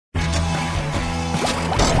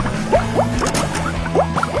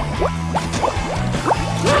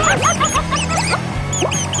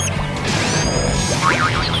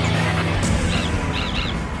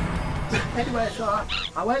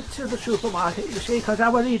I went to the supermarket, you see, because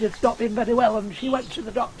our Edith's not been very well, and she went to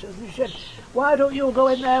the doctor and she said, why don't you go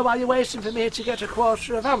in there while you're waiting for me to get a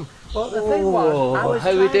quarter of ham? But the thing was, I was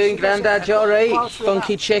how are we doing, Grandad? You alright?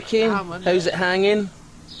 Funky chicken? How's it hanging?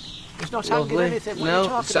 It's not hanging anything.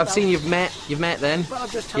 No, so I've seen you've met then. Well, I'm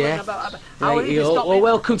just telling you about right, well,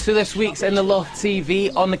 welcome to this week's In the Loft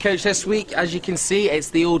TV. On the couch this week, as you can see,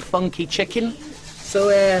 it's the old funky chicken. So,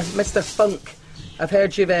 Mr. Funk, I've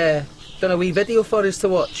heard you've done a wee video for us to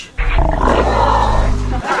watch.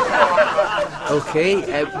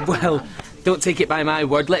 Okay, well, don't take it by my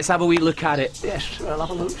word. Let's have a wee look at it. Yes, we'll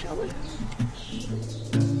have a look, shall we?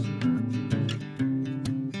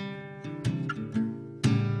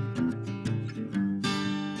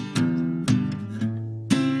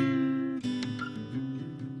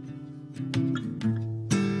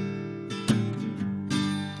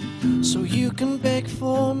 So you can beg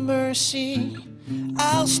for mercy,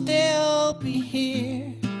 I'll still be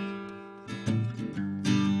here.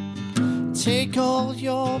 Take all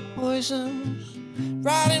your poisons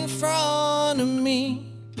right in front of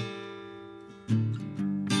me.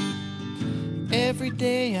 Every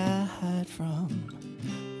day I hide from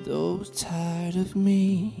those tired of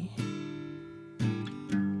me.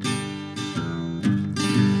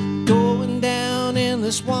 Going down in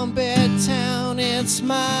this one-bed town, it's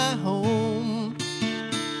my home.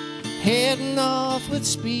 Heading off with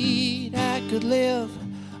speed, I could live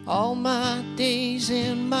all my days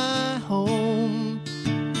in my home.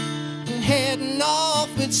 And heading off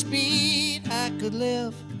with speed, I could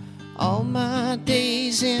live all my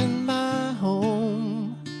days in my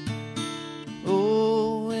home.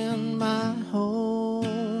 Oh, in my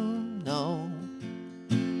home, no.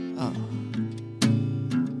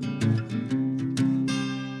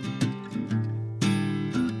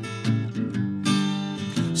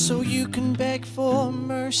 So you can beg for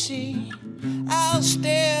mercy, I'll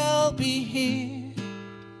still be here.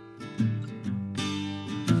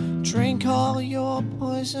 Drink all your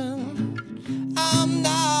poison, I'm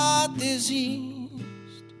not diseased.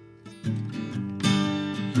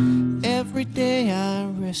 Every day I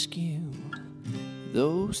rescue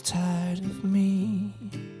those tired of me.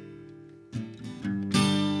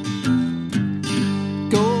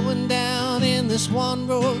 Going down in this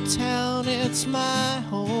one-road town, it's my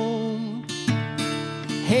home.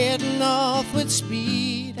 Heading off with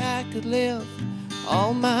speed, I could live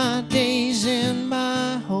all my days in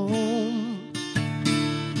my home.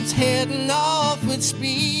 It's heading off with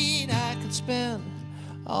speed, I could spend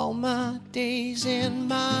all my days in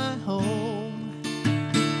my home.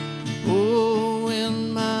 Oh,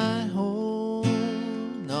 in my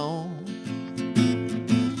home, no.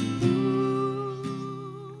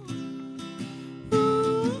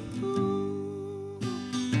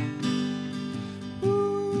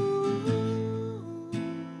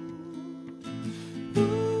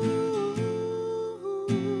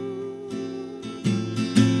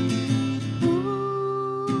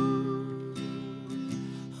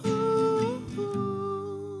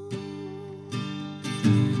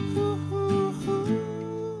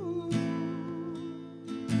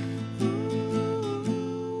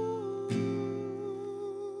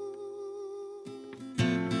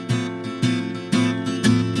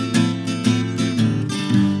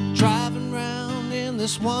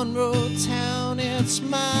 This one-road town, it's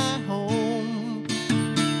my home.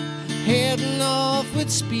 Heading off with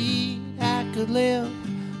speed, I could live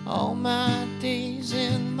all my days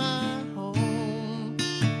in my home.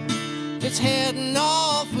 It's heading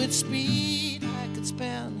off with speed, I could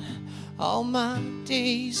spend all my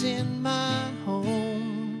days in my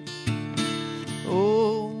home.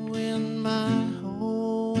 Oh, in my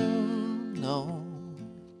home, no.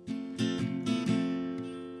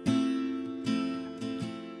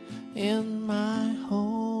 In my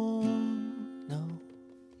home, no.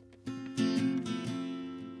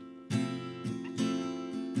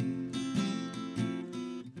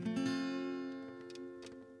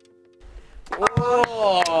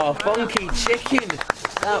 Oh, funky chicken.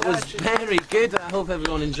 That was very good. I hope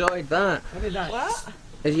everyone enjoyed that. Very nice. What?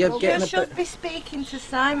 Are you getting You should be speaking to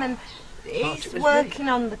Simon. He's working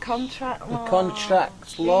on the contract law. The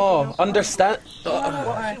contract law. Understand?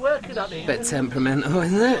 What's he working on here? Bit temperamental,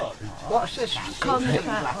 isn't it? What's this? Contract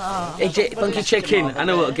law. Hey, Funky chicken. I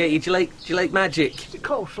know what'll get you. Do you like magic?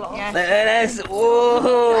 Coleslaw. Yes. There it is.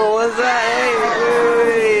 Whoa, what's that?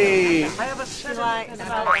 Hey, I haven't said Likes anything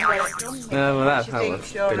about it. well, that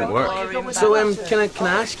didn't work. So, can I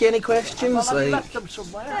ask you any questions? Well, I Like, left them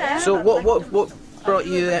somewhere. so what brought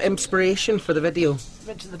you inspiration for the video?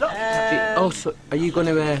 Went to the doctor. So are you going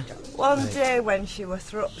to One day when she was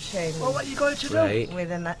thrutching Well, what are you going to do? Right.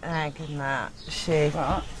 with an egg and that, she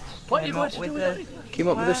What are you came going up to with do the... with it? Came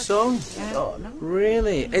up with a song? Yeah.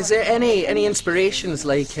 Really? Is there any inspirations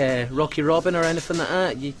like Rocky Robin or anything like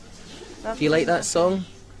that? Do you like that song?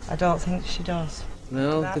 I don't think she does.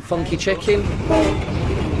 No? That The Funky nice. Chicken?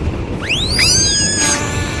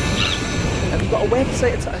 Have you got a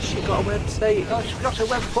website? Has she got a website? Oh, she's got a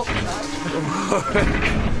web website.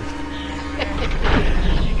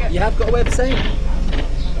 You have got a website?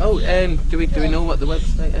 Oh, do we know what the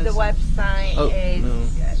website is? The website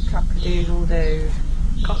is cock-a-doodle-doo.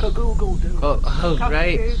 Cock-a-google-doo. Oh,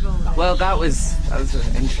 right. Cock-a-doodle-doo. Well, that was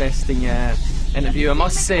an interesting interview, I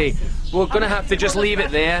must say. We're going to have to just leave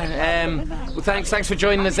it there. Well, thanks for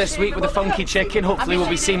joining us this week with the Funky Chicken. Hopefully we'll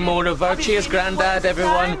be seeing more of her. Cheers, Grandad,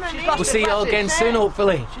 everyone. We'll see you all again soon,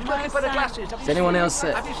 hopefully. She's looking for the glasses. Does anyone else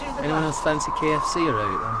Have you seen the anyone else fancy KFC or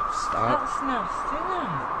out? Start. That's nasty, isn't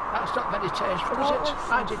it? That's not very tasteful, is it?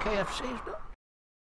 Mind your KFC's not.